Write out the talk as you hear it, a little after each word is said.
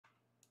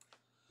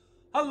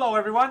Hello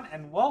everyone,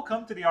 and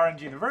welcome to the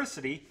RNG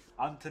University.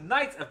 On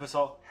tonight's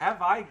episode,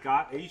 have I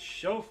got a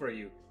show for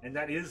you, and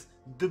that is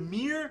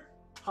Dimir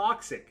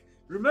Toxic.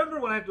 Remember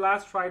when I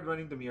last tried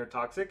running Dimir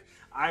Toxic,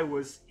 I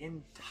was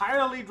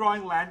entirely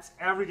drawing lands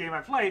every game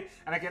I played,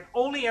 and I can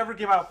only ever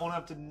give my opponent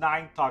up to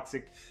 9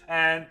 Toxic.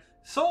 And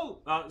so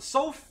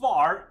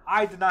far,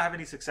 I did not have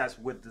any success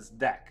with this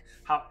deck.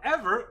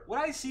 However, what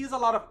I see is a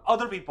lot of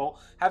other people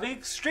having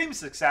extreme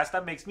success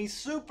that makes me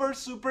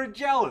super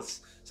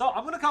jealous. So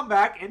I'm going to come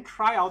back and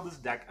try out this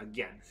deck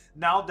again.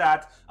 Now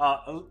that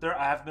there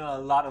have been a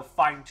lot of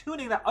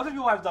fine-tuning that other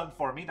people have done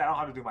for me that I don't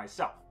have to do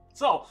myself.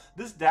 So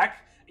this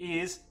deck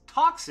is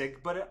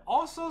toxic, but it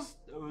also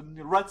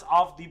runs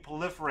off the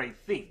proliferate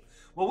theme.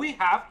 What we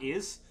have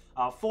is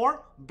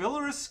 4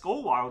 Bilious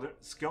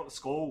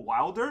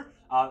Skulldweller,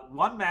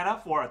 1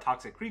 mana for a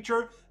toxic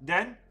creature,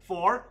 then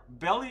 4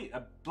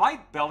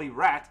 Blightbelly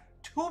Rat,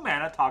 2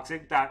 mana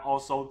toxic that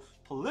also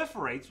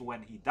proliferates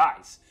when he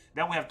dies.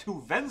 Then we have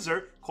 2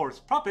 Venser, Corpse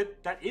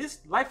Puppet, that is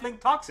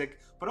lifelink toxic,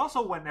 but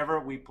also whenever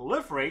we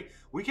proliferate,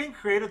 we can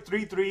create a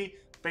 3/3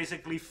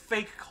 basically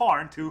fake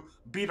card to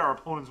beat our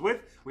opponents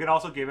with. We can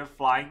also give it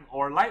flying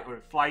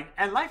flying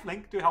and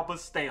lifelink to help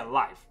us stay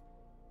alive.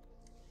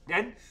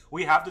 Then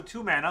we have the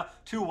 2 mana,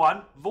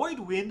 2/1 Void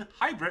Wind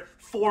Hybrid,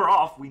 4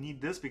 off. We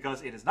need this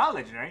because it is not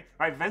legendary,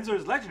 right? Venser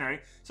is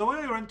legendary, so we're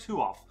going to run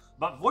 2 off.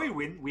 But Void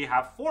Wind, we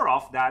have 4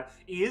 off that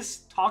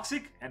is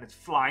toxic and it's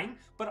flying,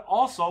 but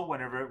also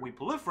whenever we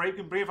proliferate, we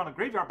can bring it from the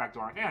graveyard back to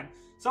our hand.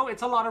 So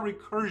it's a lot of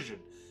recursion.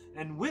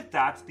 And with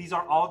that, these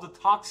are all the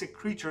toxic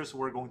creatures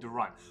we're going to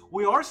run.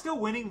 We are still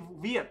winning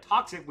via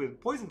toxic with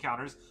poison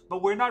counters,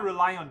 but we're not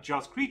relying on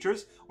just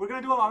creatures. We're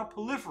going to do a lot of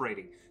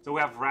proliferating. So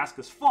we have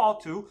Vraska's Fall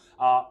to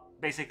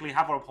basically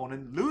have our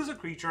opponent lose a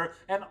creature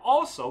and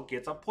also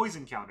gets a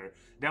poison counter.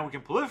 Then we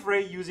can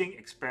proliferate using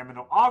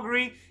Experimental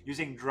Augury,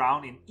 using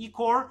Drown in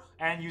Ichor,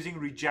 and using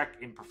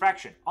Reject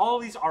Imperfection. All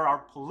of these are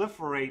our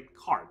proliferate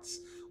cards.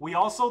 We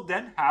also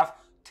then have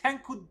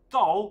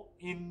Tekuthal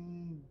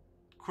in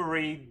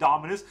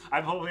Dominus.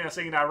 I'm hopefully not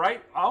saying that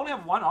right. I only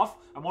have 1 off.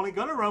 I'm only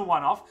going to run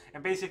 1 off.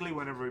 And basically,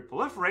 whenever we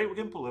proliferate, we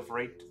can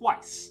proliferate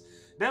twice.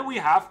 Then we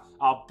have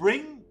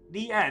Bring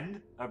the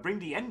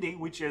Ending,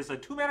 which is a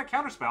 2 mana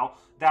counterspell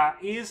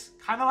that is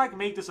kind of like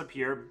Make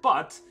Disappear,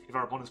 but if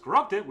our opponent's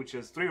corrupted, which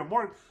is 3 or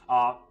more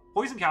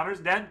poison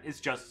counters, then it's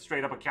just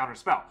straight up a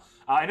counterspell.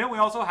 And then we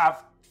also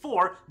have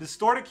 4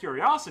 Distorted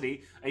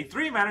Curiosity, a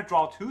 3 mana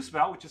draw 2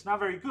 spell, which is not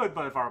very good,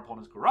 but if our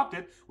opponent's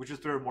corrupted, which is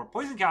 3 or more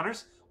poison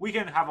counters, we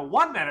can have a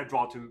 1 mana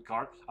draw 2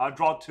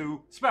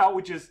 spell,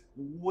 which is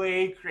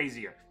way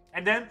crazier.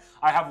 And then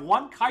I have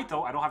 1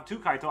 Kaito. I don't have 2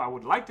 Kaito. I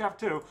would like to have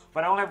 2,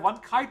 but I only have 1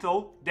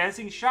 Kaito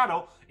Dancing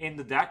Shadow in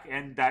the deck,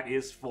 and that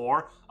is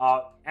for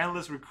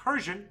Endless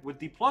Recursion with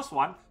the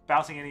 +1,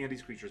 bouncing any of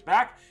these creatures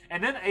back,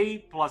 and then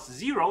a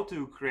 +0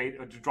 to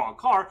draw a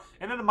card,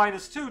 and then a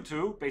 -2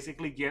 to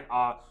basically get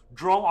a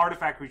Drone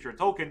Artifact Creature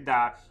token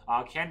that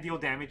can deal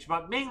damage,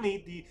 but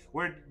mainly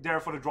we're there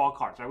for the draw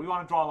cards, right? We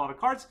want to draw a lot of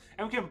cards,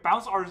 and we can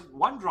bounce our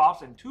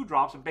 1-drops and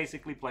 2-drops and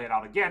basically play it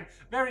out again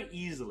very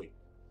easily.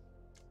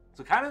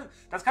 So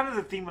that's kind of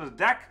the theme of the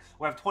deck.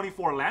 We have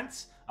 24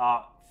 lands,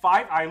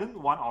 5 Island,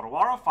 1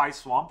 Otawara, 5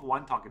 Swamp,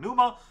 1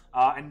 Takenuma,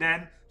 and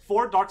then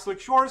 4 Darkslick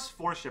Shores,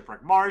 4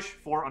 Shipwreck Marsh,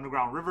 4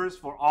 Underground Rivers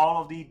for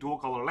all of the dual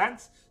color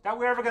lands that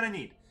we're ever going to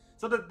need.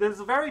 So there's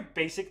a very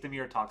basic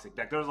Dimir Toxic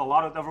deck. There's a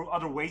lot of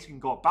other ways you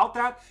can go about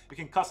that. You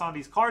can cut some of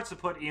these cards to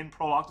put in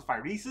Prologue to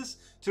Phyrexia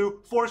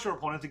to force your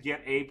opponent to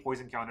get a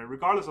poison counter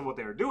regardless of what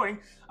they're doing.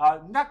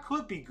 That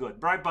could be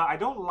good, right? But I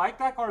don't like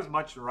that card as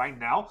much right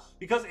now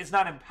because it's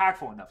not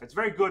impactful enough. It's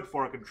very good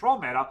for a control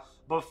meta,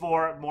 but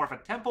for more of a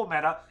tempo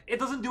meta, it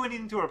doesn't do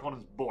anything to our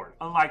opponent's board.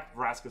 Unlike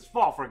Vraska's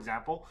Fall, for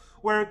example,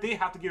 where they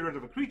have to get rid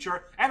of a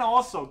creature and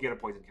also get a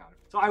poison counter.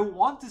 So I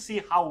want to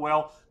see how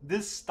well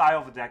this style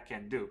of a deck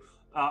can do.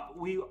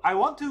 I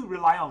want to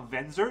rely on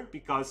Venser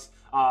because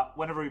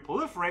whenever we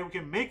proliferate, we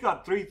can make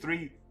a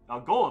 3/3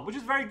 golem, which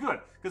is very good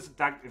because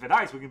if it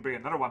dies, we can bring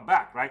another one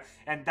back, right?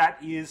 And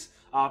that is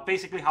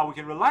basically how we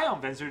can rely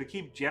on Venser to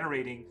keep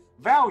generating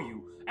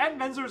value.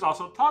 And Venser is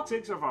also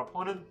toxic, so if our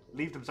opponent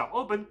leaves himself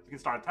open, we can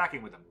start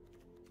attacking with him.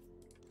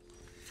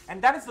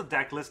 And that is the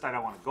deck list that I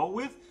want to go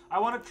with. I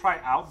want to try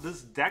out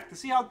this deck to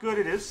see how good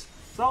it is.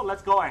 So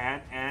let's go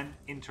ahead and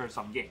enter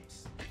some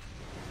games.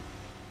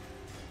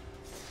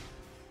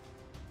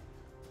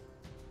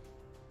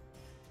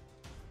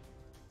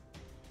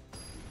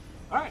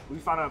 Alright, we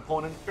found an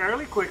opponent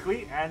fairly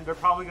quickly, and they're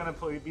probably going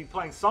to be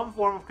playing some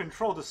form of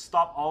control to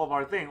stop all of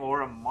our thing,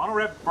 or a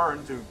mono-red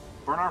burn to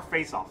burn our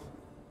face off.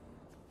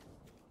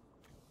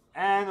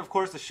 And of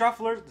course the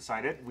Shuffler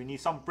decided we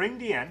need some Bring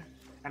the End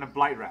and a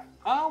Blight Rat.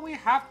 We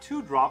have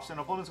 2 drops and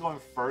opponent's going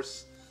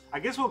first. I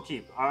guess we'll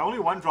keep. Our only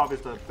 1 drop is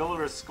the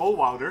Bilious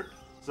Skulldweller,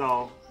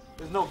 so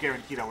there's no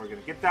guarantee that we're going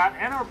to get that.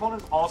 And our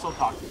opponent's also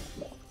toxic.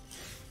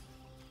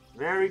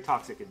 Very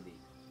toxic indeed.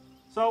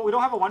 So we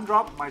don't have a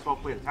 1-drop, might as well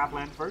play the tap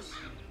land first.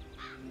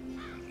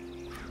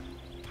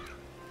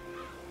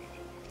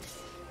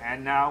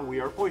 And now we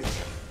are poisoned.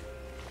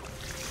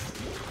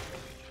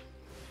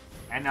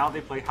 And now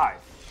they play Hive.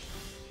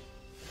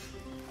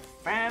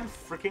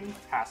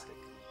 Fan-freaking-tastic.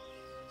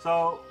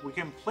 So we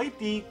can play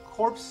the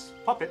Corpse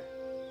Puppet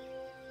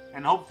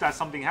and hope that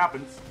something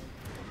happens.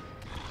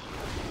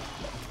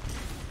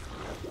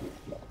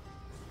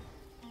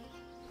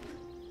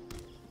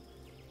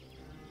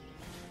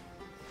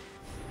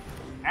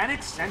 And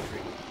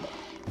Eccentric.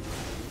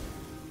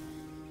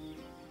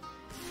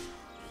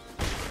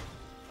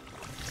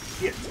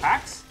 He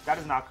attacks? That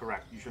is not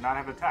correct. You should not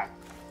have attacked.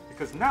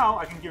 Because now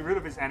I can get rid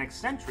of his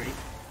Eccentric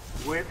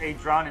with a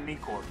Drown and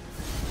Ichor.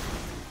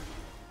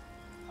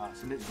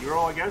 Submit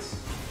 0, I guess.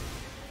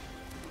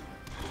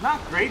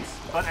 Not great,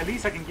 but at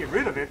least I can get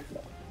rid of it.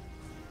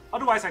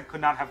 Otherwise, I could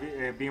not have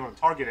been able to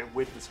target it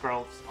with the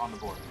Skrulls on the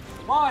board.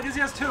 Well, I guess he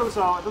has 2,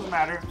 so it doesn't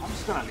matter. I'm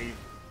just gonna leave.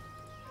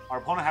 Our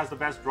opponent has the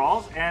best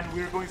draws, and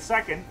we're going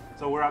second,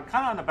 so we're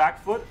kind of on the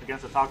back foot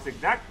against a toxic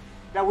deck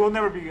that we'll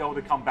never be able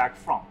to come back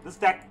from. This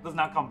deck does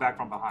not come back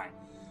from behind.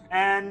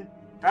 And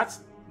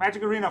that's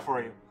Magic Arena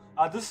for you.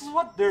 This is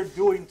what they're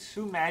doing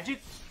to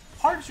Magic.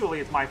 Partially,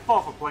 it's my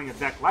fault for playing a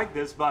deck like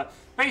this, but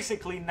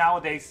basically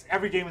nowadays,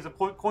 every game is a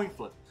coin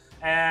flip.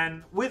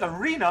 And with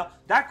Arena,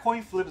 that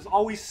coin flip is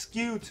always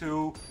skewed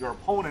to your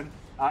opponent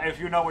if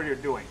you know what you're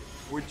doing,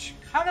 which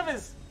kind of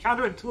is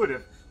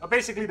counterintuitive. But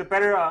basically, the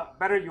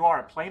better you are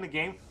at playing the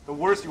game, the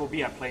worse you will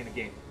be at playing the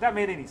game. If that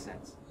made any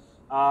sense.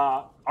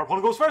 Our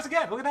opponent goes first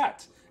again, look at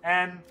that.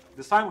 And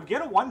this time we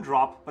get a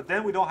 1-drop, but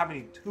then we don't have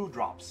any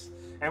 2-drops.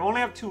 And we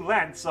only have 2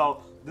 lands,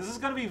 so this is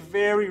going to be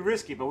very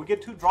risky, but we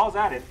get 2 draws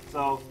at it.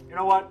 So, you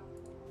know what?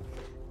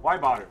 Why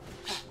bother?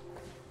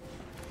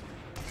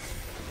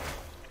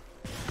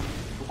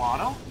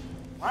 Mono.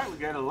 Alright, we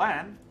get a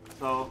land.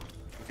 So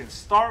we can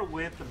start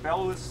with the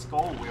Bilious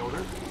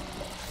Skulldweller.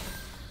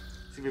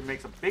 See if it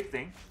makes a big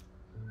thing.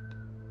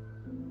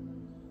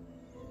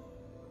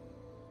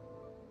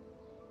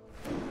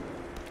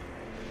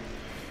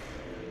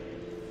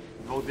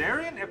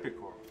 Goldarian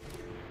Epicor.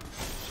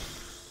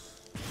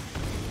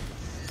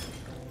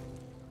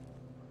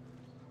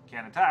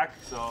 Can't attack,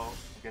 so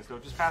I guess they'll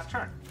just pass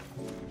turn.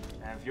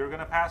 And if you're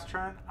gonna pass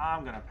turn,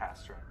 I'm gonna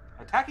pass turn.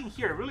 Attacking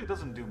here really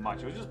doesn't do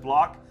much. It was just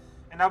block,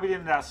 and now we get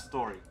into that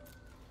story.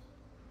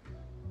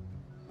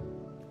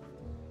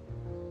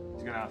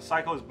 He's gonna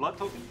cycle his blood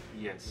token?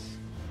 Yes.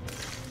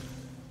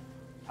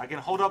 I can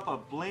hold up a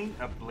bring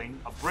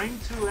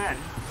to end,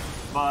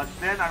 but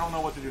then I don't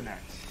know what to do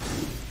next.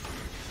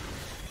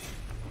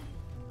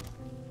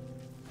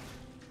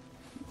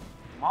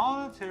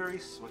 Monetary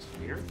Swiss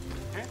Sphere.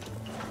 Okay.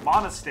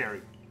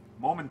 Monastery.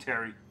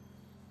 Momentary.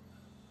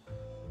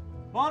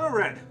 Mono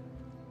red.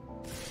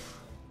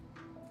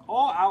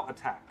 All out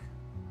attack.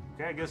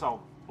 Okay, I guess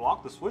I'll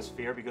block the Swiss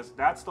Sphere because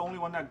that's the only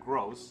one that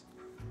grows.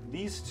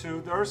 These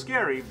two, they're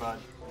scary, but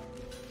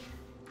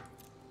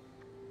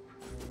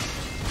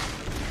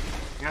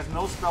he has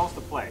no spells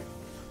to play.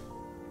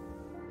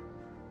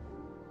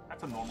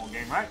 That's a normal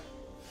game, right?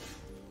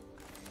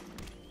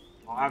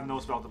 I'll have no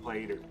spell to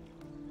play either.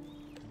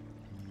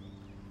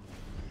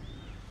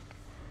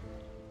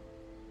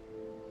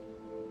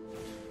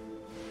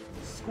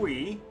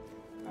 Squee.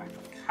 I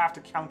have to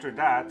counter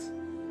that,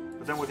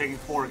 but then we're taking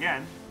 4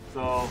 again,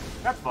 so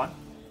that's fun.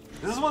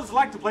 This is what it's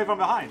like to play from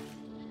behind.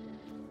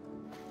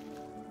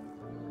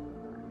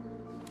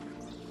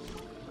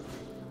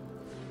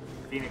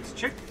 Phoenix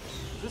Chick.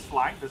 Is this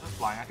flying? This is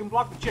flying. I can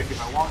block the Chick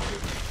if I want to,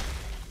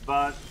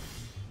 but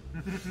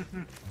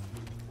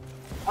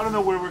I don't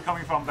know where we're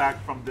coming from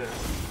back from this.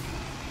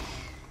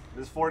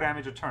 This is 4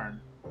 damage a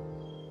turn.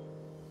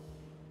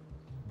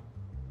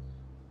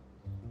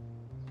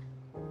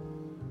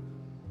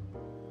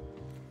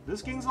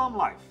 This gains on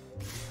life.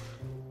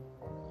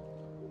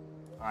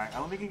 Alright, I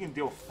don't think he can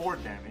deal 4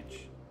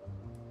 damage.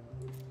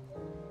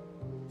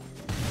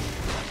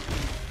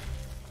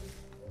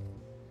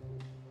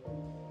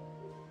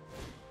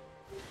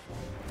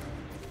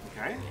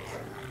 Okay.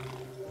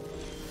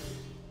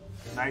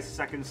 Nice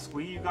second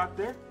squee you got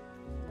there.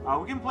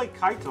 We can play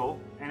Kaito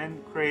and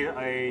then create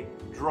a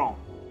drone.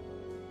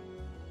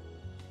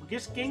 We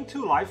just gain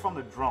 2 life from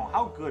the drone.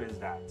 How good is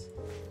that?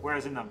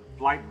 Whereas in the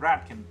Blightbelly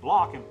Rat can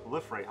block and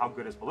proliferate. How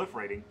good is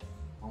proliferating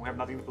when we have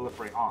nothing to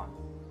proliferate on?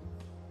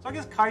 So I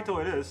guess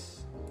Kaito it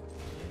is.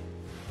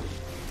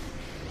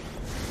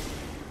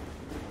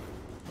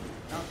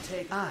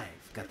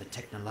 I've got the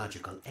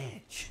technological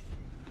edge.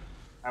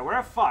 Alright, we're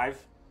at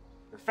 5.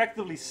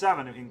 Effectively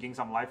 7 if you can gain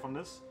some life from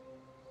this.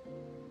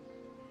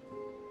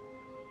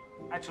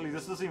 Actually,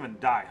 this doesn't even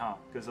die, huh?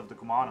 Because of the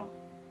Kumano.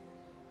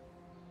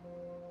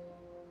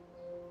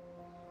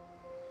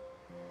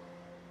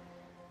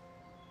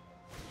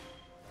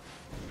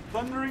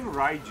 Thundering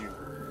Raiju.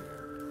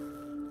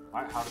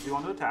 Alright, how does he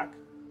want to attack?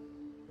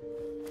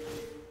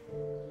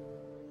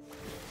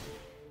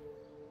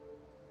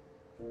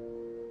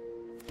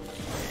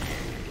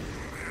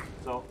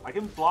 So I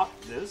can block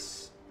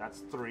this, that's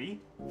 3.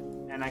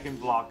 And I can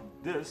block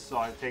this, so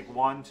I take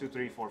 1, 2,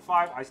 3, 4,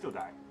 5. I still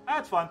die.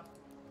 That's fun.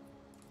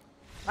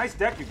 Nice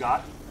deck you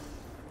got.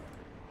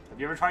 Have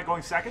you ever tried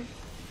going second?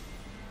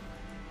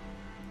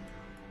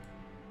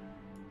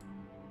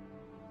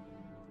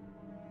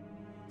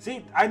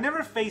 See, I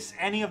never face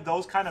any of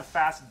those kind of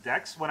fast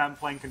decks when I'm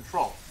playing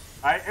Control.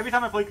 Right? Every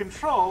time I play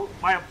Control,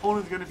 my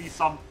opponent's going to be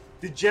some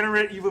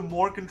degenerate, even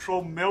more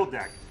Control mill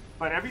deck.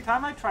 But every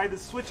time I try to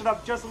switch it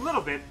up just a little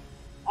bit,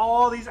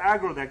 all these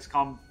aggro decks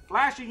come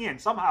flashing in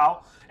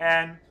somehow,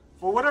 and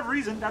for whatever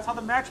reason, that's how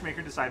the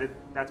matchmaker decided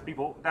that's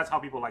how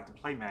people like to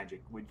play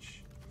Magic,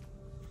 which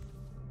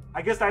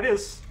I guess that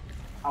is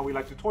how we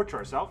like to torture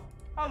ourselves.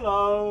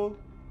 Hello!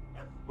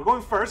 We're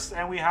going first,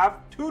 and we have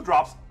 2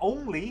 drops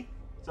only,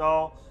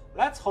 so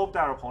let's hope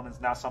that our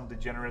opponent's not some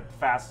degenerate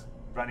fast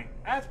running.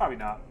 That's probably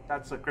not.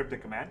 That's a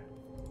cryptic command.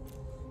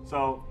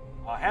 So,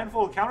 a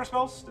handful of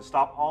counterspells to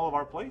stop all of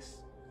our plays,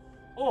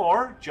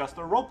 or just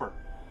a roper,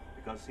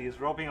 because he is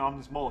roping on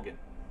his mulligan.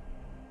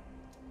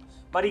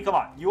 Buddy, come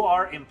on. You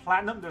are in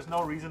Platinum. There's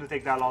no reason to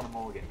take that long to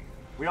mulligan.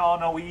 We all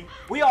know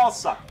we all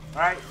suck,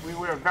 alright?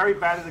 We're very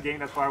bad at the game.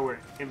 That's why we're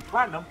in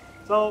Platinum.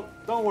 So,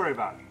 don't worry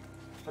about it.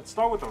 Let's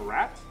start with the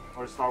rat,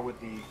 or start with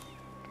the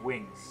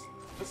wings.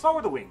 Let's start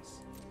with the wings.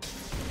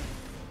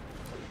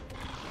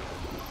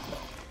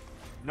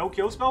 No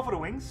kill spell for the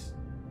wings.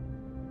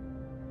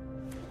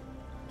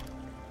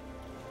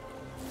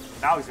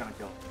 Now he's gonna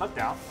kill. Let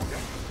down.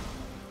 Okay.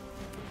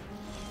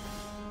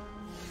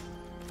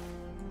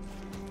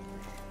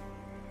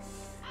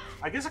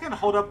 I guess I can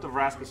hold up the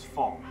Vraska's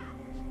fall.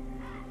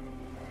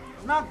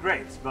 It's not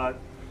great, but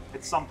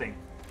it's something.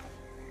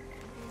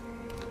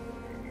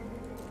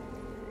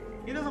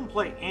 He doesn't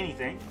play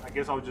anything. I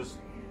guess I'll just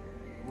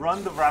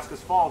run the Vraska's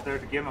fall there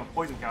to give him a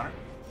poison counter.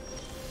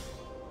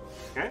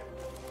 Okay.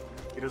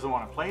 He doesn't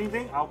want to play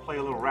anything. I'll play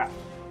a little rat.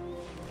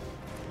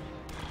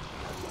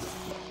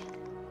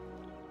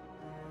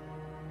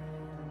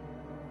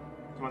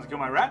 He wants to kill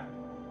my rat?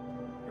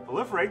 It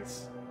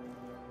proliferates.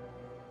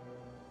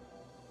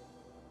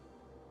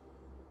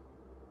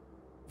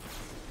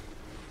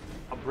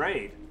 A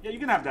braid. Yeah, you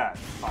can have that.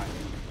 Fine.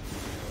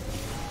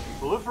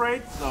 He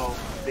proliferates, so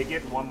they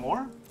get 1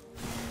 more.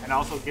 And I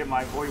also get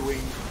my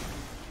Voidwing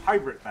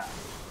hybrid back.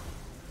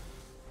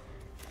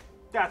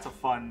 That's a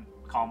fun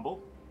combo.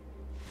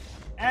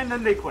 And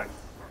then they quit.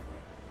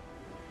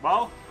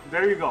 Well,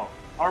 there you go.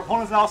 Our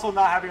opponent's also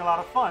not having a lot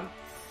of fun.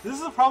 This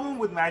is a problem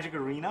with Magic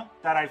Arena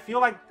that I feel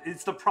like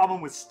it's the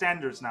problem with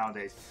standards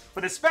nowadays.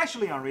 But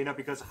especially on Arena,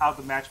 because how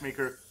the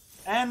matchmaker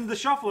and the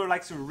shuffler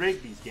likes to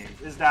rig these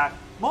games, is that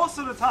most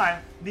of the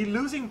time, the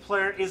losing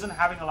player isn't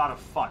having a lot of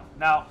fun.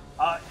 Now,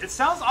 it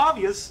sounds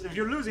obvious. If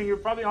you're losing, you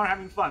probably aren't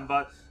having fun,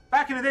 but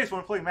back in the days when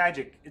we played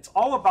Magic, it's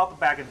all about the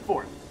back and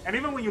forth. And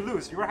even when you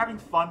lose, you were having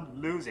fun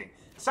losing.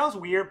 It sounds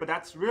weird, but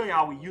that's really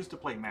how we used to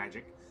play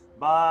Magic.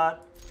 But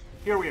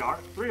here we are.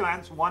 3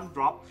 lands, 1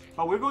 drop.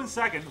 But we're going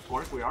second, of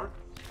course we are.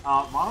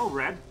 Mono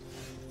red.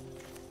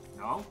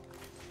 No.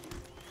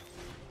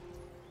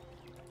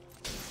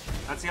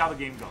 Let's see how the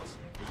game goes.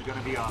 Is it going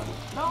to be a...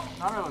 No,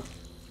 not really.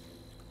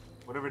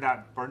 Whatever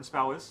that burn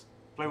spell is.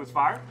 Play with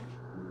fire.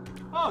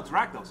 Oh, it's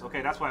Rakdos.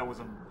 Okay, that's why it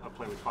wasn't a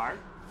play with fire.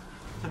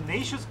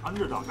 Tenacious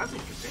Underdog. That's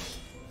interesting.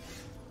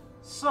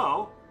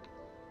 So,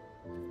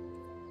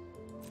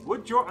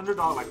 would your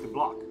underdog like to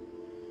block?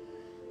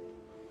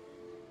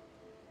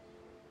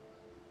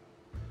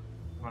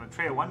 You want to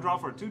trade a 1-drop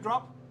for a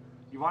 2-drop?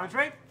 You want to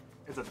trade?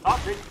 It's a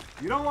toxic.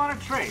 You don't want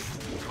to trade.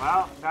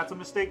 Well, that's a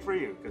mistake for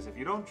you, because if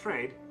you don't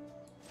trade,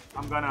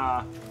 I'm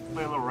gonna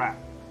play a little rat.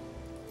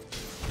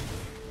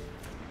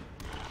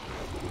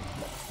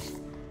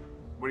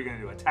 What are you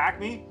gonna do? Attack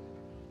me?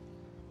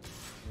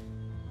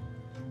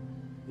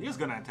 He is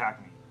gonna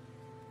attack me.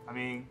 I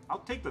mean, I'll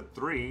take the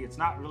 3. It's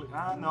not really...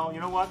 no, you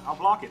know what? I'll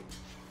block it.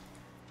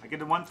 I get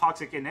the 1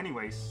 toxic in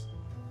anyways.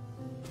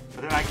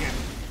 But then I can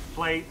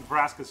play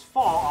Vraska's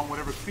fall on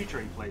whatever creature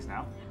he plays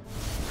now.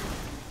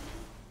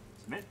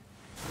 Submit.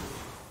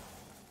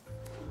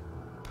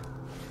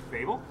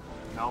 Fable?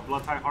 No,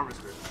 Bloodtide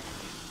Harvester.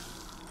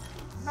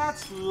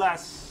 That's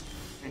less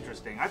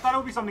interesting. I thought it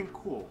would be something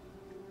cool.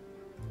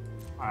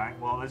 Alright,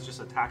 well, let's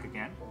just attack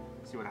again.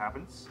 See what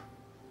happens.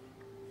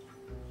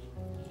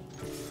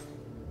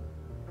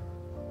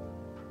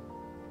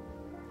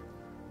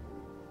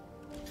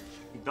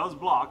 He does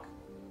block.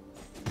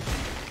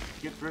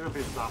 Gets rid of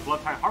his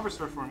Bloodtide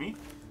Harvester for me.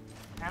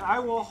 And I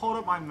will hold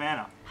up my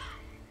mana.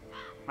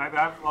 I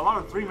have a lot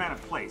of 3-mana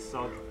plays,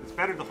 so it's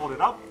better to hold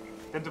it up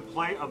than to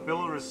play a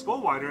Bilious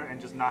Skulldweller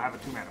and just not have a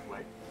 2-mana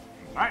play.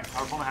 Alright,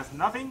 our opponent has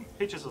nothing,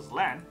 pitches his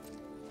land.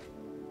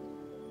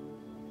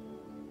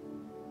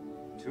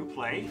 To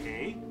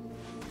play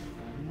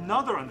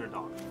another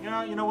underdog.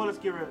 Yeah, you know what, let's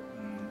give it...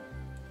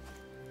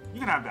 You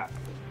can have that.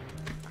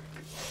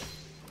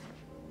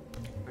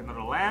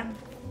 Another land.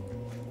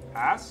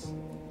 Pass.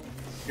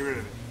 Get rid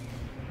of it.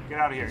 Get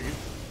out of here, you.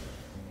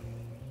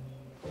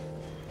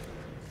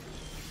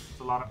 There's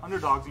a lot of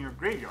underdogs in your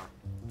graveyard.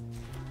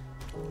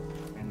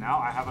 And now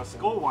I have a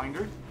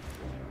Skullwinder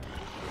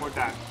for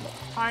that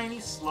tiny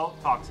slow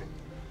toxic.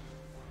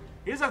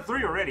 He's at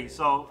 3 already,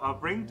 so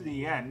Bring to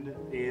the End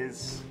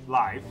is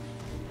live.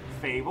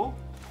 Fable.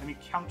 Let me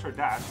counter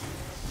that.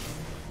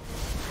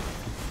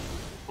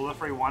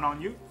 Proliferate 1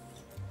 on you.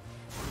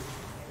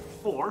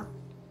 4.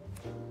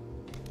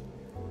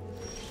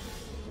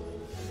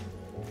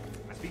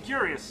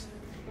 curious.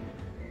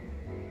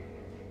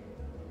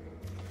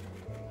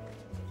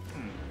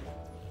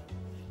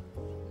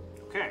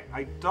 Okay,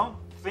 I don't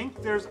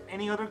think there's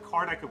any other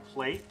card I could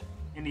play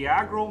in the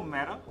aggro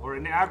meta, or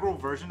in the aggro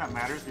version that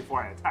matters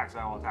before I attack, so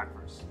I will attack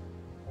first.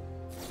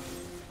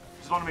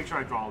 Just want to make sure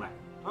I draw a land.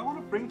 Do I want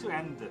to bring to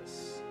end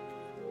this?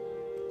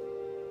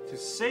 To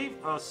save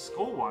a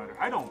Skulldweller?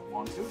 I don't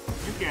want to.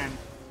 You can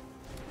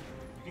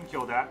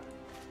kill that.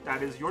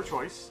 That is your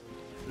choice.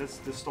 Let's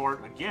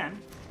distort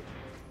again.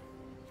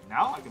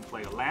 Now I can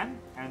play a land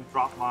and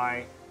drop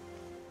my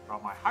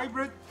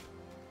hybrid.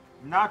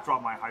 Not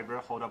drop my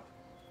hybrid, hold up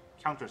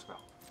counterspell.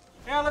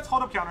 Yeah, let's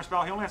hold up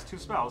counterspell. He only has 2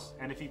 spells,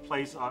 and if he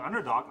plays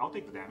underdog, I'll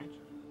take the damage.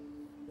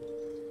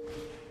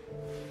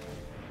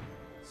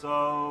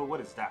 So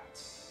what is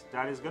that?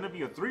 That is going to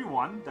be a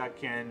 3/1 that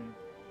can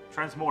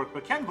transmort,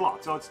 but can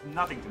block, so it's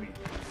nothing to me.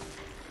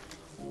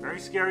 Very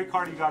scary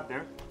card you got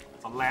there.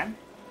 It's a land.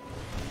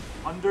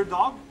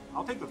 Underdog.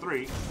 I'll take the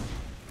 3.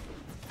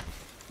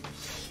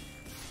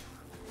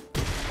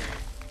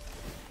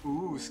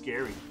 Ooh,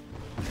 scary.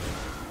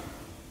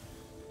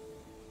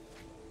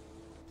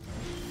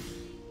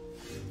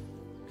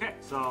 Okay,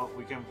 so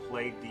we can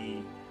play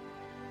the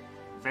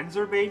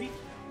Venser baby.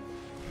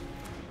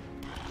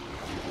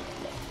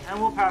 And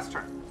we'll pass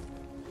turn.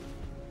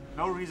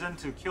 No reason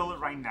to kill it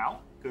right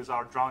now, because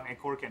our drawn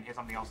Ichor can hit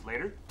something else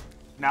later.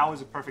 Now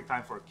is a perfect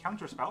time for a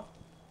counterspell.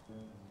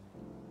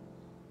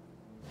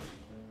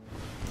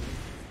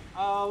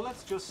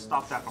 Let's just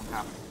stop that from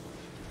happening.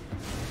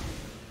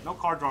 No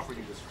card draw for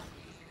you this round.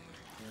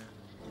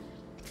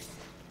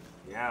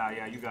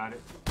 Yeah, you got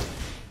it.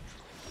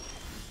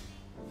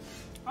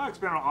 Oh,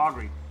 Experimental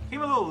Augury.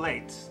 Came a little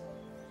late.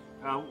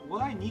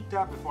 Will I need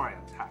that before I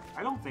attack?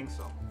 I don't think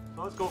so.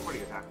 So let's go for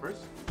the attack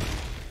first.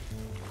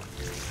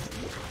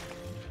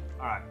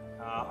 Alright.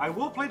 I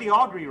will play the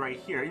Augury right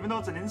here. Even though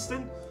it's an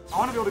instant, I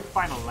want to be able to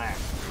find a land.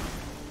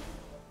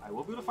 I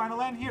will be able to find a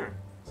land here.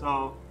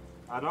 So,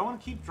 do I want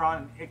to keep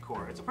drawing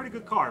Ichor? It's a pretty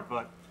good card,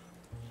 but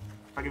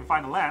if I can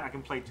find a land, I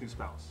can play 2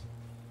 spells.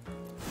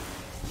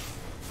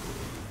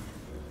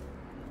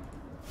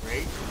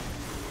 Great.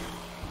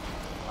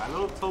 My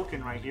little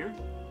token right here.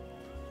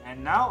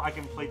 And now I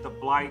can play the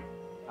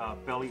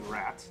Blightbelly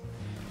Rat.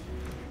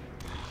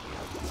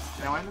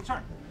 Now I end the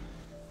turn.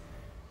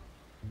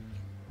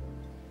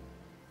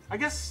 I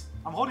guess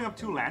I'm holding up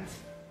 2 lands.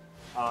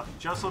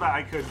 Just so that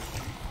I could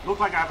look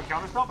like I have a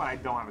counterspell, but I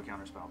don't have a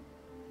counterspell.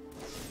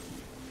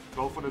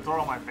 Go for the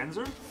throw on my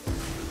Venser.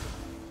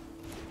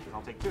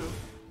 I'll take 2.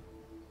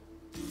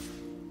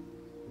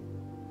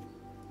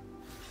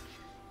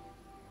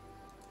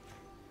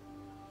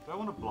 Do I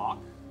want to block?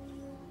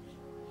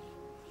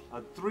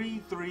 A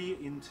 3/3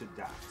 into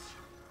that.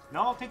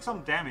 No, I'll take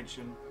some damage,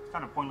 and it's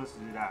kind of pointless to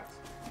do that.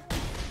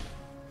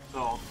 So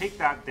I'll take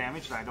that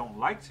damage that I don't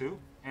like to,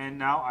 and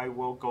now I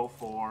will go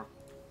for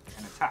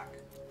an attack.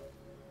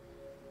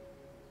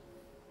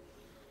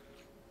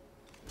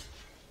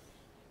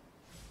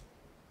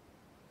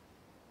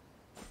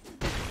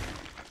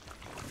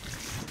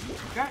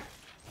 Okay,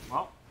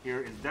 well,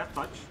 here is Death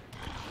Touch,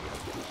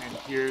 and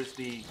here's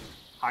the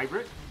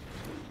Hybrid,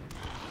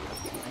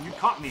 and you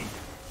caught me.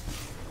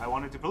 I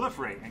wanted to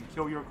proliferate and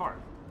kill your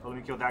card, so let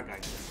me kill that guy.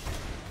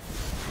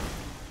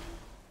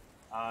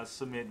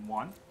 Submit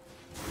 1.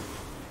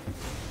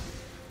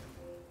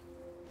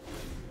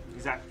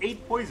 He's at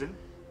 8 poison,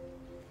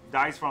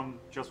 dies from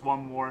just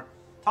 1 more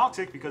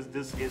Toxic because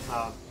this is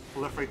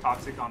proliferate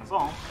Toxic on its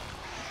own.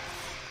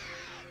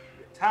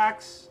 He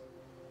attacks.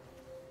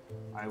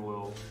 I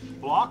will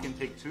block and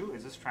take 2.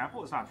 Is this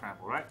trample? It's not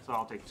trample, right? So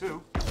I'll take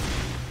 2.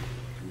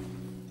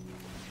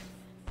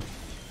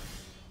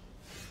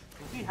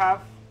 Does he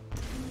have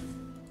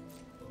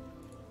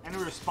any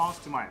response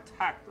to my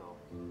attack, though?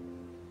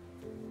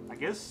 I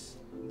guess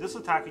this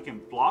attack he can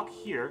block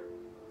here,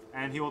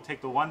 and he will take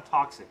the 1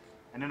 Toxic,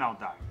 and then I'll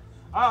die.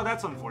 Oh,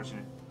 that's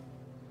unfortunate.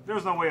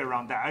 There's no way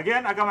around that.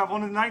 Again, I got my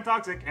opponent 9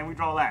 Toxic, and we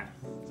draw land.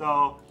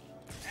 So,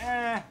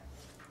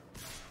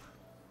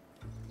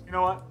 you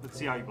know what? Let's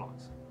see how he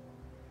blocks.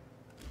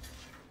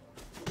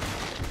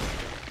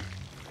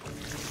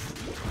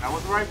 That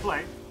was the right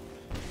play.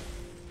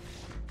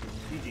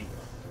 GG.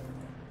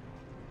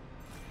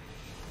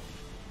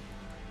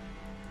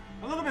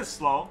 A little bit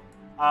slow.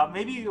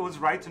 Maybe it was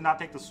right to not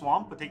take the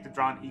swamp, but take the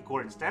drawn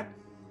Ichor instead.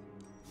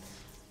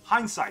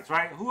 Hindsight,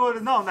 right? Who would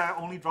have known that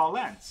I only draw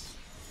lands?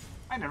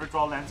 I never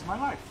draw lands in my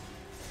life.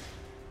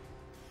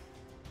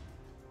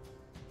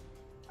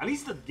 At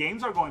least the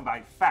games are going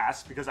by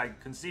fast because I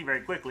can see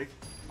very quickly.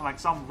 Unlike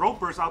some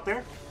ropers out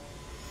there.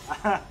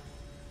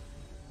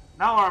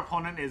 Now our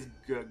opponent is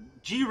good.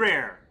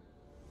 G-Rare.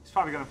 He's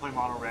probably going to play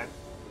mono red.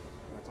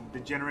 Like some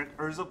degenerate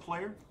Urza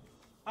player.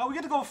 We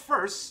get to go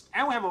first,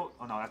 and we have a...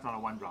 Oh no, that's not a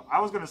 1-drop.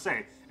 I was going to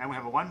say, and we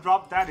have a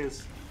 1-drop. That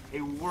is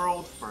a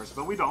world first,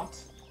 but we don't.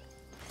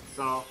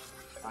 So,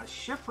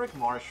 Shipwreck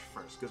Marsh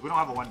first, because we don't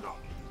have a 1-drop.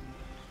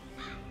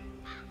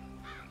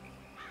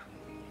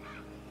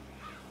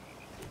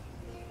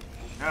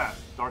 Yeah,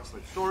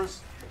 Darkslick Shores.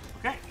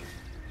 Okay,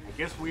 I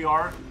guess we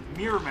are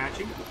mirror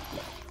matching.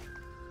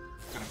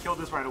 Gonna kill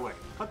this right away.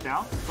 Cut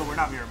down, so we're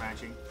not mirror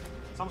matching.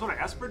 Some sort of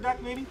Esper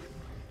deck, maybe?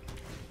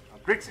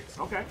 Grixis,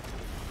 okay.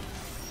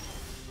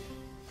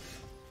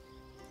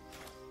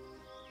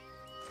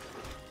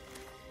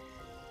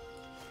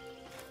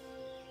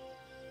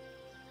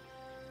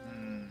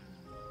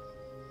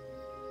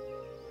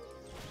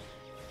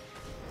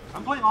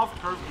 I'm playing off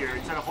curve here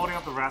instead of holding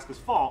up the Vraska's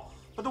Fall,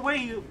 but the way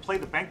he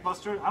played the Bank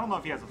Buster, I don't know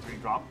if he has a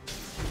 3-drop.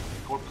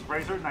 Corpse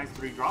Bracer, nice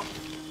 3-drop.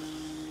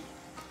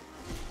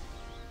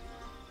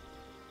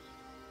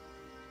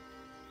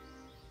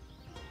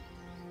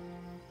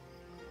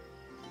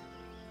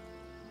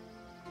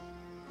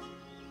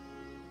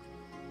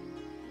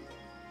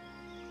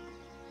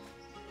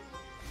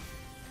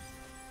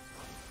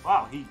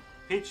 Wow, he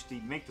pitched the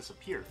Make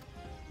Disappear.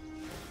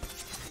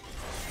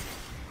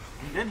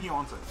 And then he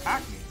wants to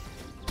attack me.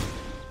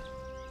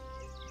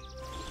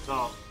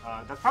 So,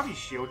 that's probably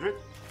Shieldred,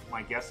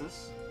 my guess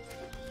is.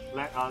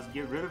 Let us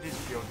get rid of his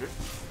Shieldred.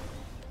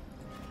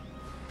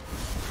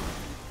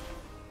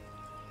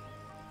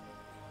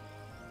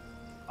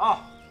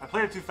 Oh, I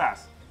played it too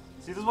fast.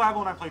 See, this is what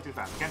happens when I play too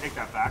fast. Can't take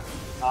that back.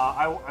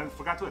 I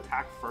forgot to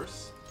attack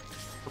first.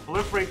 The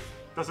proliferate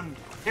doesn't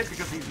hit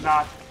because he's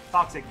not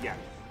toxic yet.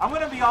 I'm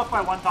going to be off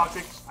by 1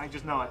 toxic. I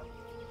just know it.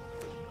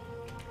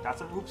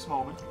 That's an oops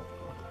moment.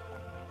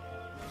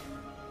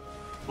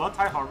 Blood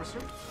Tide Harvester.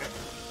 Okay.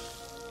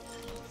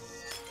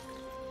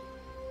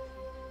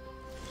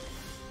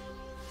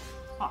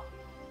 Huh.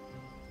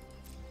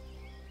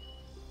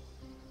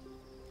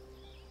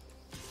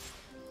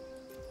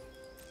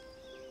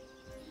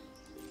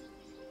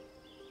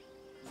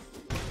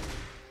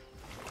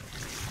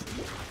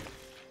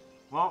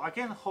 Well, I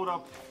can hold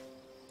up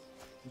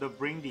the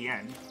Bring the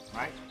End,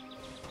 right?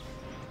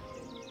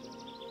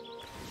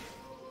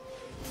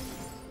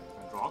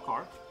 And draw a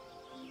card.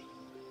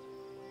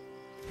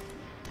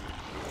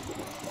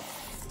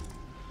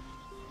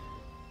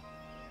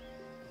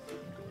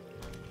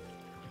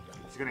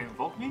 Is he gonna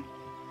invoke me?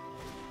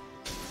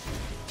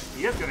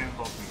 He is gonna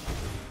invoke me.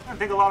 I'm gonna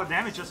take a lot of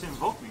damage just to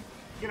invoke me.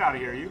 Get out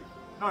of here, you.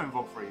 No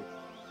invoke for you.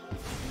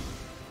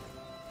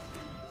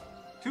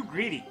 Too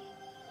greedy.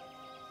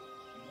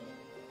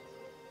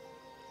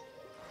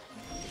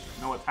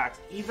 No attacks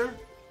either.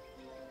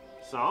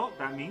 So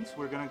that means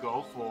we're gonna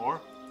go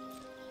for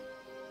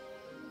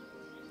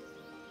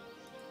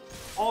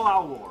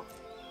all-out war.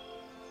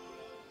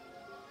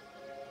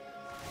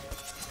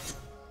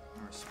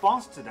 In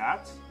response to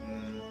that,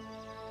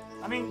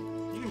 I mean,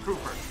 you can crew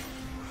first.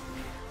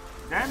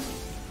 Then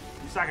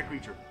you sack a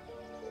creature.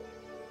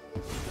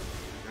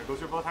 There goes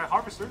your Blood Tide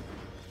Harvester.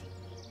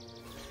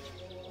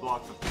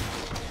 Block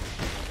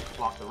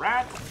the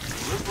rat.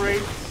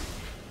 Proliferate.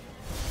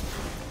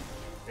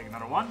 Take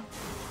another 1.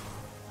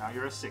 Now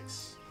you're a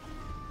 6.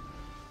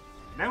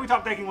 Then we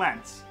top decking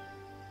lands.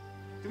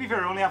 To be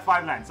fair, we only have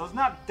 5 lands, so it's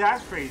not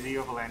that crazy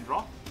of a land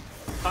draw.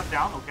 Cut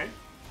down, okay.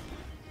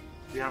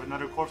 Do you have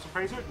another Corpse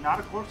Appraiser? Not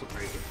a Corpse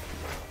Appraiser.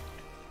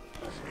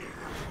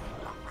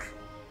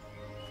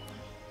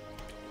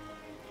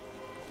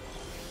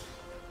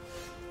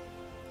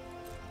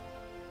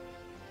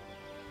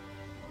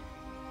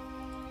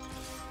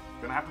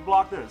 Gonna have to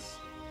block this.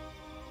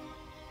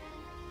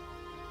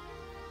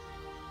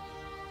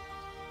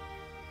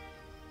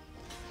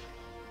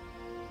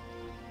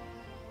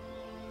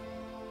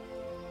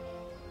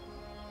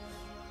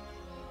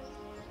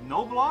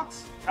 No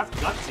blocks? That's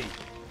gutsy.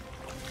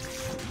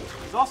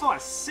 He's also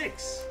at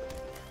 6.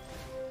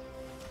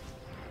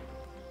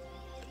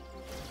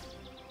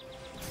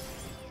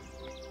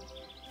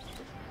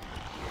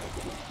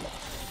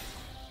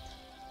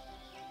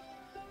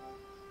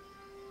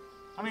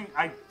 I mean,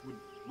 I would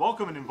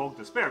welcome and invoke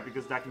Despair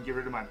because that can get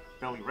rid of my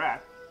Belly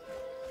Rat.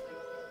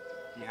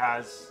 He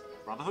has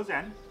Brotherhood's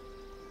End.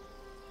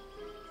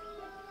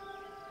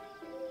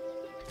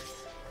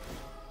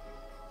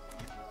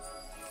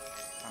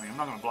 I mean, I'm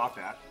not going to block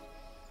that.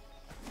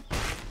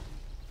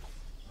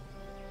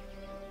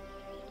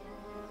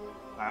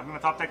 Right, I'm going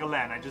to top deck a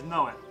land. I just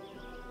know it.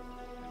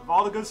 Of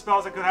all the good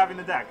spells I could have in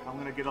the deck, I'm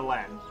going to get a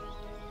land.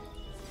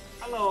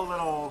 Hello,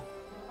 little...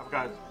 I've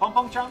got Pong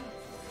Pong Chung.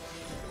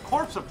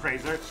 Corpse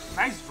Appraiser.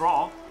 Nice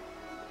draw.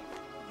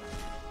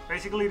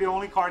 Basically the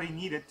only card he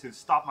needed to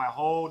stop my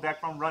whole deck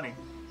from running.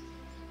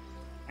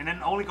 And then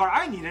the only card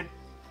I needed,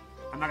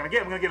 I'm not going to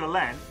get. I'm going to get a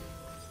land.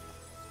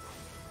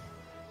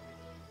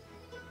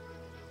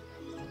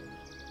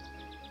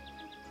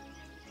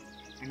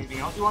 Anything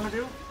else you want to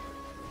do?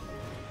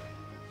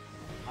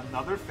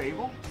 Another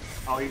Fable?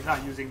 Oh, he's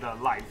not using the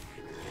life.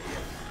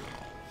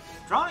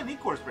 Drown and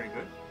Ichor is pretty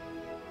good.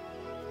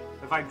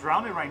 If I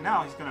drown it right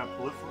now, he's gonna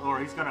proliferate, or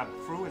he's gonna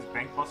through his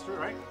Bank Buster,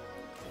 right?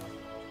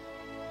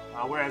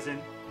 Whereas in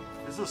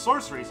this is a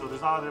sorcery, so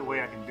there's no other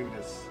way I can do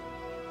this.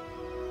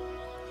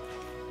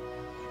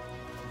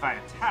 If I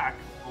attack,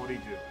 what would he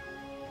do?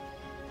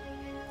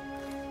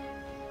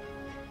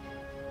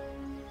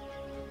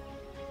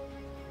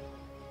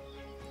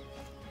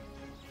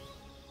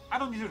 I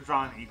don't need to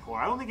draw an Ichor.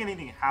 I don't think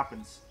anything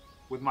happens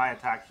with my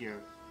attack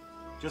here.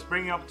 Just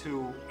bring it up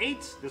to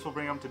 8. This will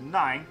bring him to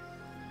 9.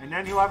 And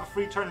then he'll have a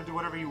free turn to do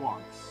whatever he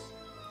wants.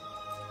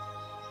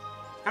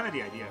 Kind of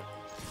the idea.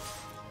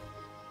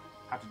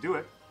 Have to do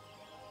it.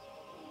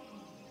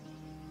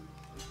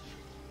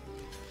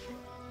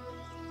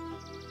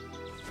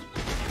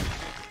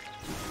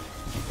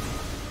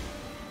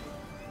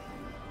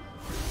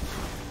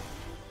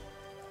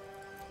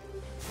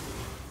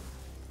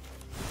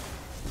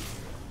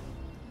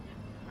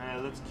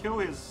 Let's kill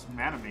his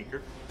mana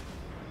maker.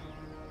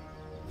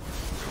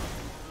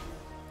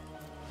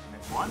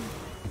 Next one.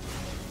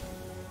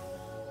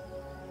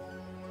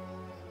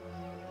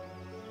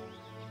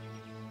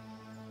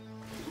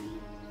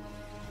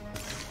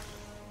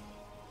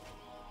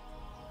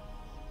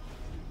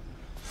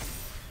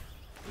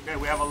 Okay,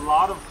 we have a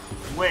lot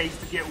of ways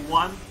to get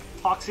one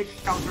toxic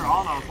counter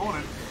on our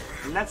opponent.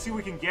 Let's see if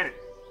we can get it.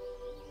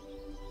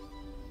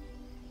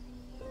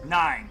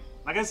 9.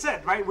 Like I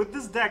said, right, with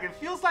this deck, it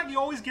feels like you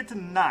always get to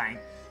 9,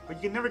 but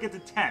you can never get to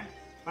 10.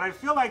 But I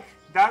feel like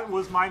that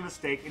was my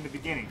mistake in the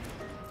beginning.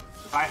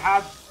 If I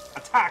had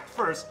attacked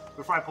first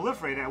before I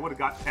proliferated, I would have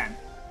got 10.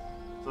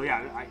 So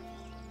yeah,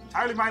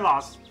 entirely my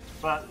loss.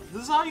 But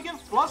this is how you get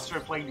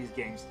flustered playing these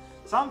games.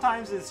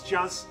 Sometimes it's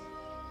just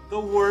the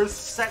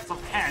worst sets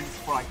of hands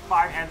for like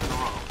 5 hands in a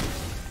row.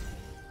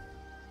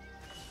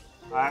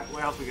 Alright,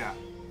 what else we got?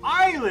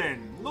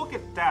 Island! Look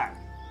at that!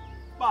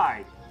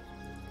 Bye.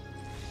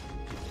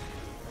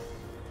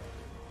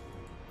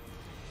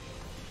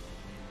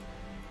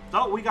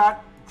 So we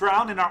got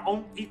drowned in our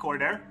own Ichor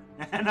there,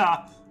 and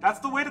that's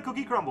the way the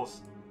cookie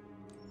crumbles.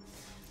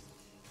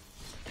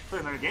 Play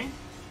another game.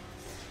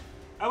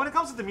 When it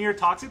comes to Dimir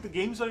Toxic, the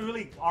games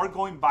really are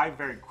going by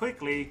very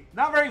quickly.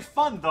 Not very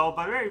fun though,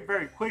 but very,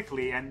 very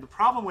quickly. And the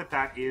problem with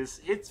that is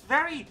it's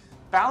very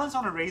balanced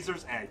on a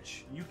razor's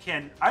edge. You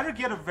can either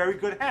get a very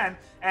good hand,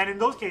 and in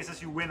those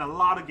cases you win a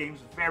lot of games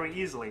very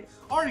easily,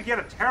 or you get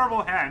a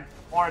terrible hand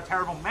or a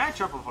terrible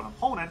matchup of an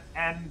opponent,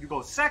 and you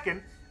go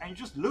second, and you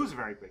just lose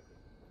very quickly.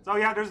 So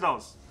yeah, there's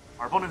those.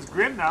 Our opponent's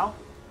Grim now.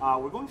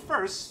 We're going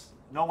first.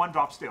 No one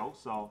drop still,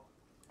 so...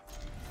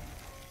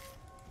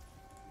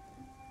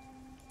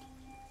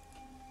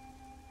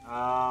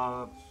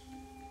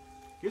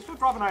 Guess we'll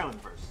drop an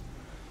island first.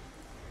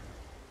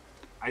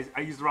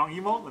 I used the wrong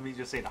emote. Let me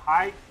just say the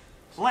high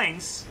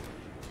planes,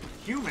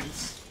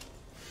 humans.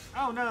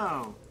 Oh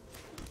no,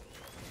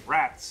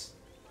 rats.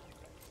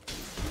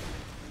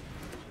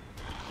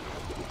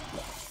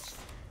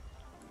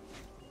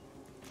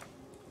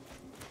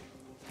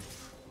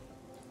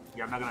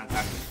 Yeah, I'm not gonna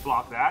attack.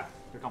 Block that.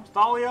 Here comes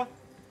Thalia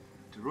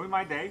to ruin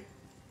my day.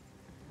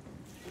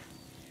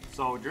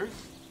 Soldiers.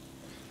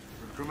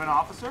 Recruitment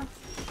officer.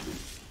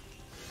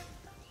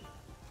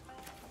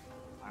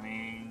 I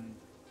mean...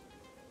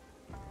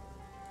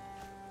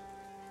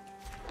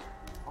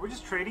 Are we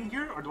just trading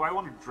here? Or do I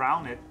want to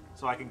drown it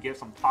so I can get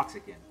some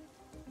toxic in?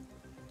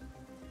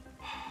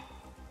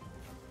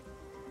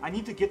 I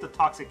need to get the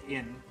toxic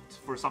in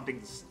for something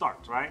to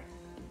start, right?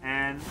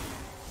 And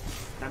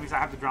that means I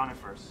have to drown it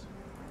first.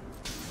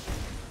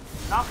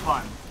 Not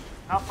fun.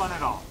 Not fun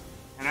at all.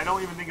 And I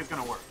don't even think it's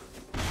going to work.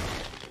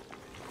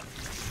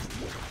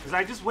 Because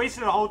I just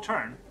wasted a whole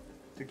turn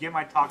to get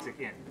my toxic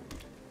in.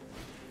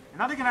 And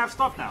now they can have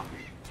stuff now.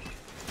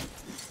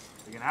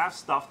 They can have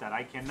stuff that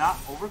I cannot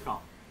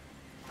overcome.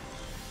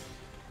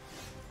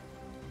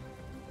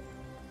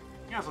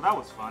 Yeah, so that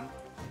was fun.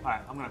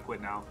 Alright, I'm going to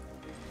quit now.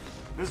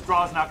 This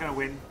draw is not going to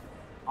win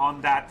on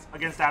that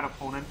against that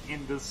opponent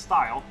in this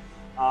style.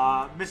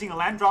 Missing a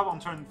land drop on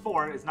turn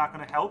 4 is not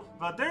going to help,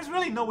 but there's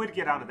really no way to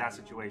get out of that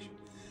situation.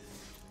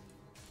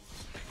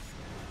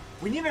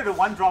 We needed a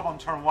 1-drop on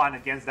turn 1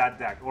 against that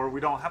deck, or we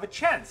don't have a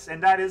chance.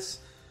 And that is,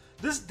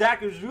 this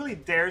deck is really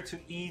there to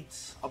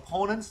eat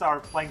opponents that are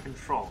playing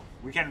control.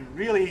 We can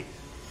really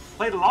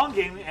play the long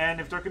game,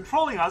 and if they're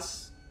controlling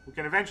us, we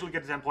can eventually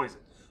get to 10 poison.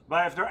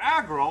 But if they're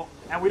aggro,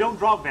 and we don't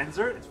draw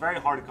Venser, it's very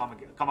hard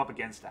to come up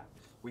against that.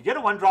 We get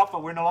a 1-drop,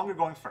 but we're no longer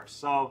going first.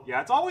 So, yeah,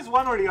 it's always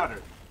one or the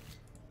other.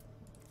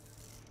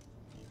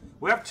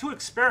 We have 2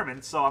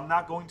 experiments, so I'm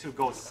not going to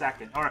go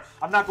second. Or,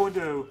 I'm not going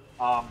to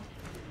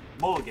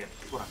mulligan,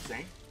 is what I'm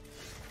saying.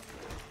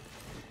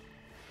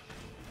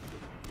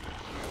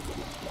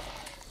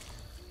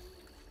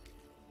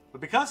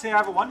 But because they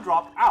have a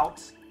 1-drop out,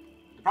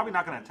 they're probably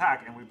not going to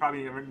attack, and we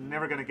probably are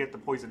never going to get the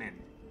poison in.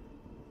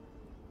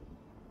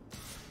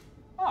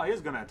 Oh, he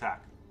is going to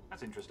attack.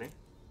 That's interesting.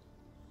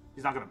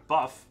 He's not going to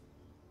buff.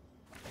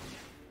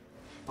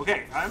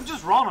 Okay, I'm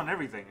just wrong on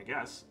everything, I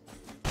guess.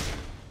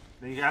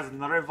 Then he has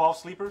another Evolved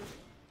Sleeper.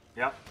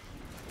 Yep.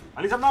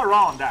 At least I'm not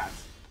wrong on that.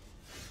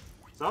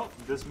 So,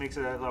 this makes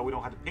it that we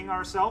don't have to ping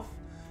ourselves.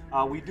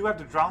 We do have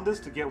to drown this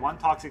to get 1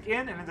 toxic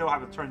in, and then they'll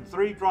have a turn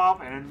 3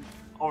 drop, and then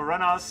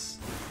overrun us.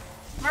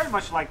 Very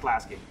much like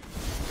last game.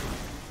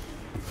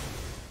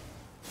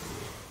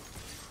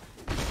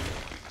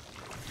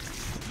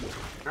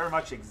 Very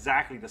much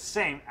exactly the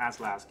same as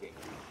last game.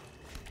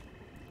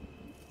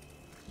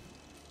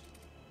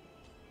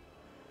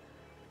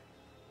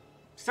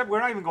 Except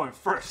we're not even going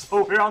first,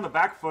 so we're on the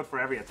back foot for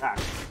every attack.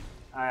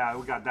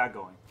 We got that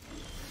going.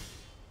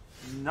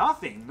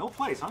 Nothing, no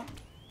place, huh?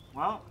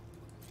 Well,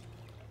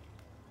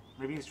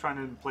 maybe he's trying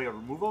to play a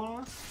removal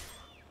on us?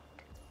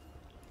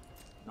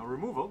 No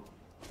removal.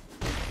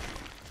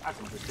 That's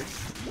interesting.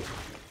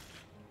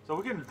 So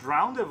we can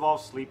drown the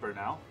Evolved Sleeper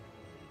now.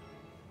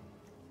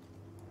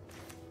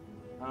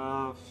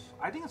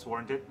 I think it's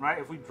warranted, right?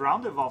 If we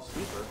drown the Evolved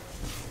Sleeper,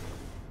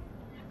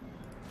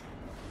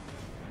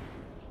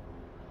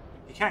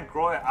 he can't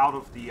grow it out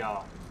of the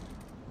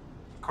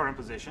current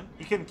position.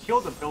 He can kill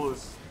the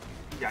Bilious.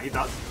 Yeah, he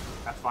does.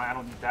 That's fine. I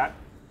don't need that.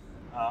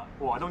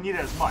 Well, I don't need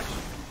it as much.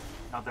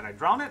 Now that I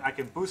drown it, I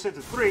can boost it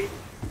to 3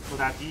 so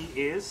that he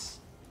is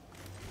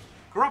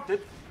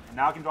corrupted. And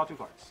now I can draw 2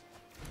 cards.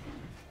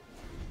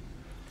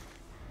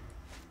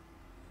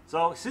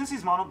 So since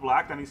he's mono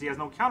black, that means he has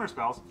no counter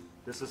spells.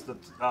 This is the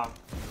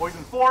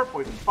poison 4,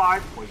 poison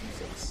 5, poison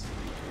 6.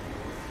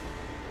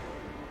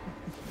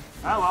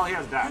 Oh, well, he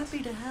has that.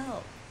 Happy to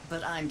help,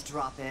 but I'm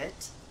drop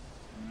it.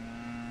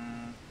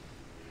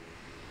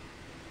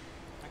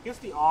 I guess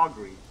the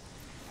Augury.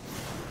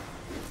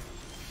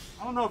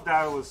 I don't know if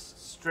that was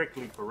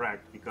strictly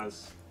correct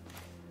because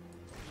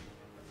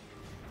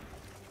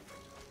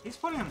he's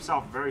putting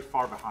himself very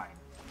far behind.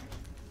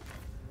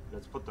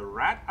 Let's put the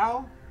Rat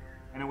out,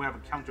 and then we have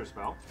a counter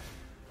spell.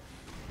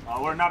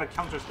 Or not a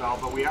counter spell,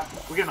 but we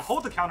can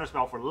hold the counter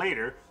spell for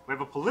later. We have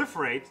a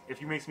proliferate. If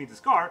he makes me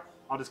discard,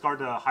 I'll discard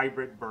the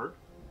hybrid bird.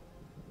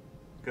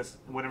 Because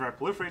whenever I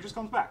proliferate, it just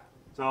comes back.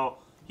 So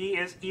he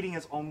is eating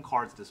his own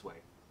cards this way.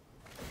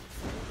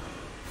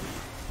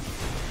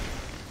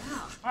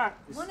 Alright,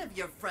 One of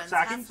your friends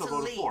sacking, has so to go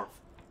to leave. 4.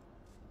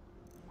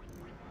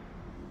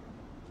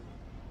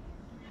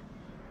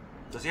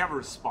 Does he have a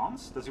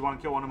response? Does he want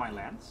to kill one of my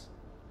lands?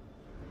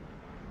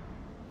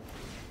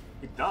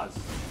 He does.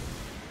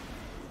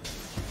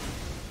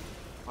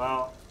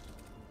 Well,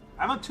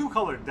 I'm a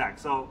 2-colored deck,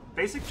 so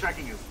basic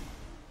checking is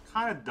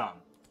kind of dumb.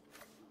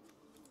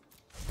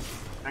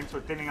 Thanks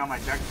for thinning out my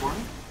deck for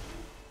me.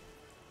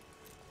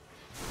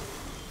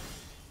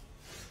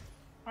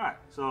 Alright,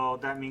 so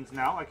that means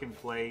now I can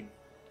play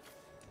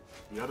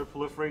the other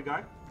proliferate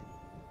guy.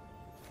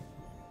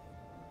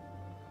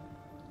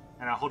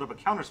 And I'll hold up a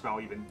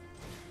counterspell even.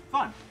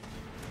 Fun.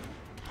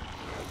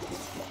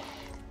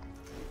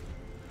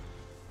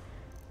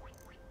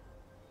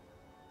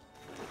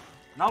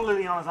 Now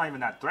Liliana's not even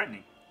that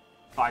threatening.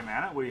 5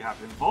 mana, what do you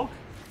have? Invoke?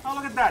 Oh,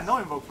 look at that, no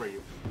invoke for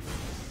you.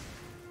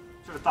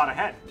 Should have thought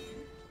ahead.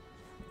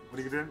 What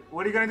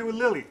are you gonna do with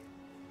Lily?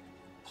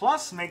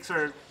 Plus makes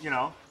her, you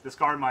know,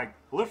 discard my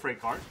proliferate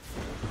card.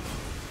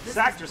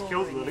 Sack just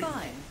kills Lily.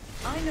 Fine.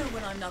 I know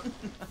when I'm not.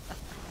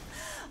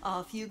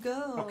 Off you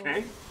go.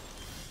 Okay.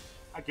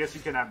 I guess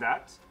you can have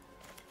that.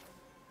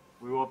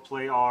 We will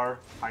play our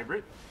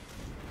hybrid.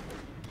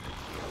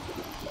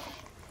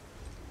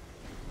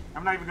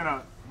 I'm not even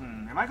gonna...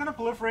 am I gonna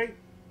proliferate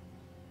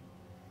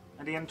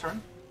at the end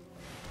turn?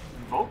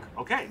 Invoke?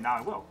 Okay, now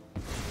I will.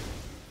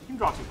 You can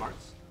draw 2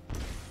 cards.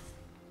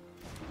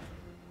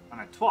 I'm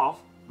at 12.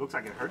 Looks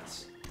like it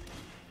hurts.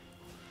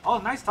 Oh,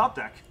 nice top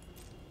deck.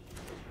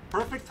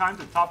 Perfect time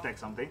to top deck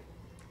something.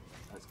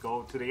 Let's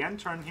go to the end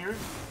turn here.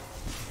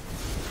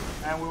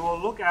 And we will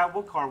look at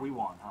what card we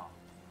want, huh?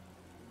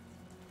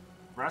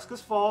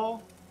 Vraska's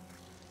Fall.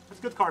 That's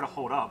a good card to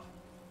hold up.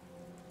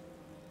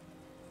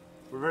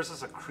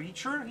 Reverses a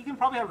creature? He can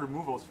probably have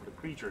removals for the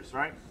creatures,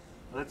 right?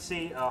 Let's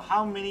see,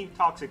 how many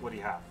Toxic would he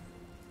have?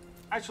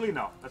 Actually,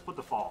 no. Let's put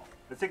the Fall.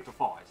 Let's take the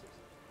Fall,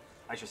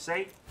 I should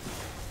say.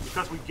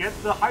 Because we get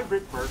the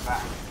hybrid bird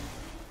back.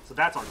 So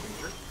that's our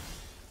creature.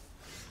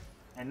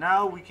 And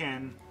now we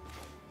can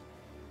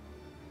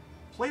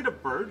play the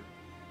bird.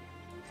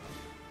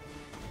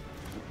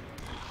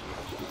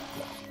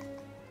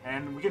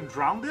 And we can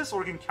drown this, or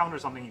we can counter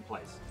something he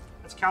plays.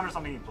 Let's counter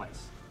something he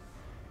plays.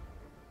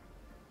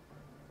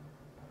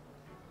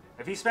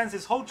 If he spends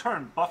his whole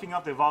turn buffing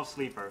up the Evolved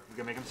Sleeper, we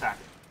can make him sack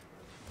it.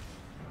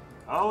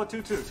 Oh, a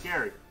 2-2.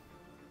 Scary.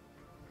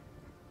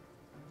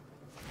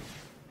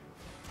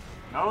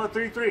 No, a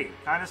 3-3.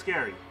 Kind of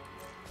scary.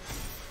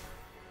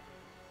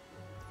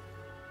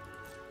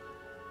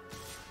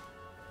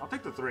 I'll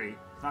take the 3.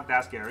 It's not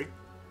that scary.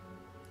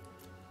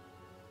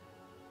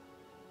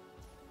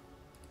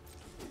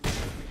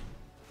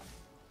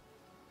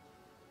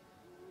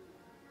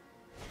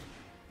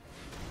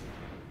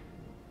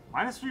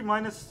 -3,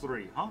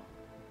 -3, huh?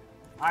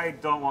 I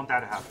don't want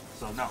that to happen,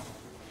 so no.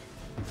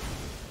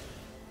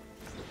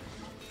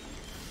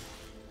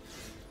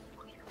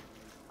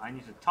 I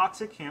need to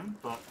Toxic him,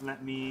 but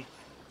let me...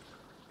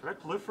 Should I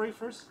proliferate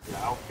first?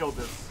 Yeah, I'll kill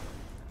this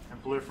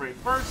and proliferate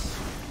first.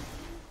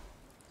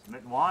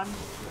 Submit 1,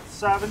 that's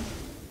 7.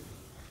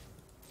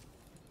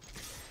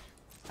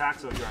 Attack,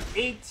 so you're at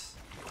 8.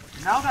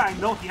 Now that I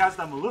know he has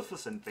that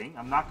Maleficent thing,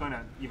 I'm not going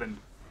to even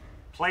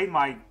play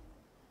my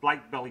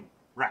Blightbelly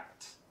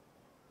Rat.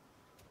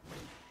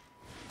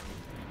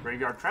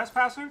 Graveyard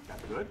Trespasser,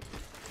 that's good.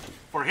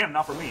 For him,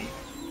 not for me.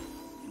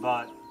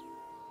 But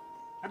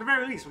at the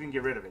very least, we can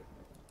get rid of it.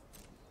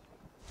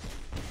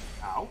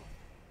 Ow.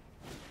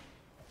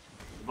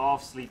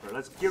 Evolved Sleeper.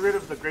 Let's get rid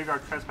of the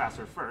Graveyard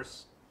Trespasser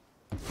first.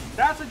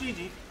 That's a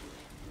GG.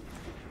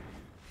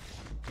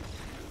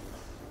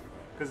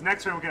 because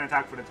next turn we can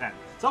attack for the 10.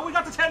 So we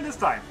got the 10 this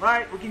time,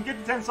 right? We can get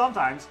the 10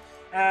 sometimes.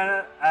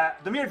 And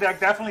Dimir deck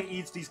definitely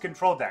eats these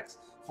control decks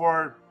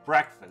for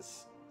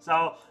breakfast.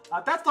 So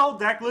that's the whole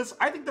deck list.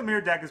 I think the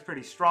Dimir deck is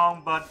pretty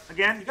strong, but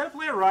again, you gotta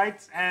play it right,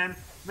 and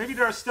maybe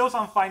there are still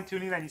some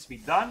fine-tuning that needs to be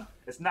done.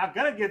 It's not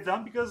gonna get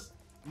done because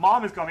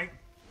Mom is coming.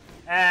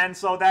 And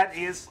so that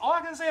is all I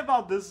can say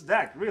about this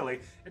deck, really.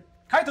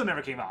 Kaito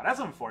never came out. That's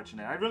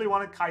unfortunate. I really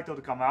wanted Kaito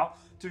to come out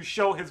to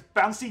show his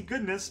bouncy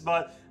goodness,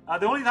 but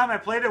the only time I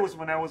played it was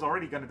when I was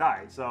already gonna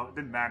die, so it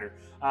didn't matter.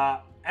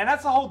 And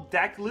that's the whole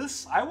deck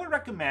list. I would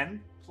recommend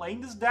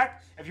playing this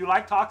deck if you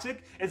like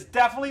Toxic. It's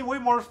definitely way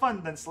more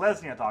fun than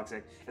Selesnya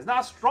Toxic. It's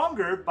not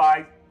stronger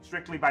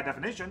strictly by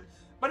definition,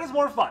 but it's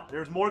more fun.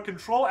 There's more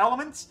control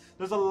elements.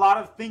 There's a lot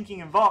of thinking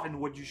involved in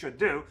what you should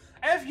do.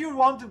 And if you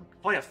want to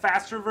play a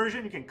faster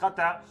version, you can cut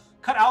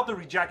out the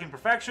Reject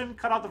Imperfection,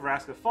 cut out the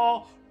Vraska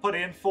Fall, put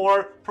in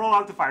 4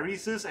 Prologue to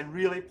Phyrexia, and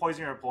really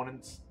poison your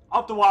opponents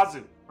up the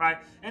wazoo, right?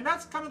 And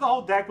that's kind of the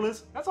whole deck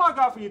list. That's all I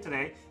got for you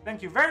today.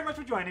 Thank you very much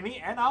for joining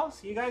me, and I'll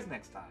see you guys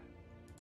next time.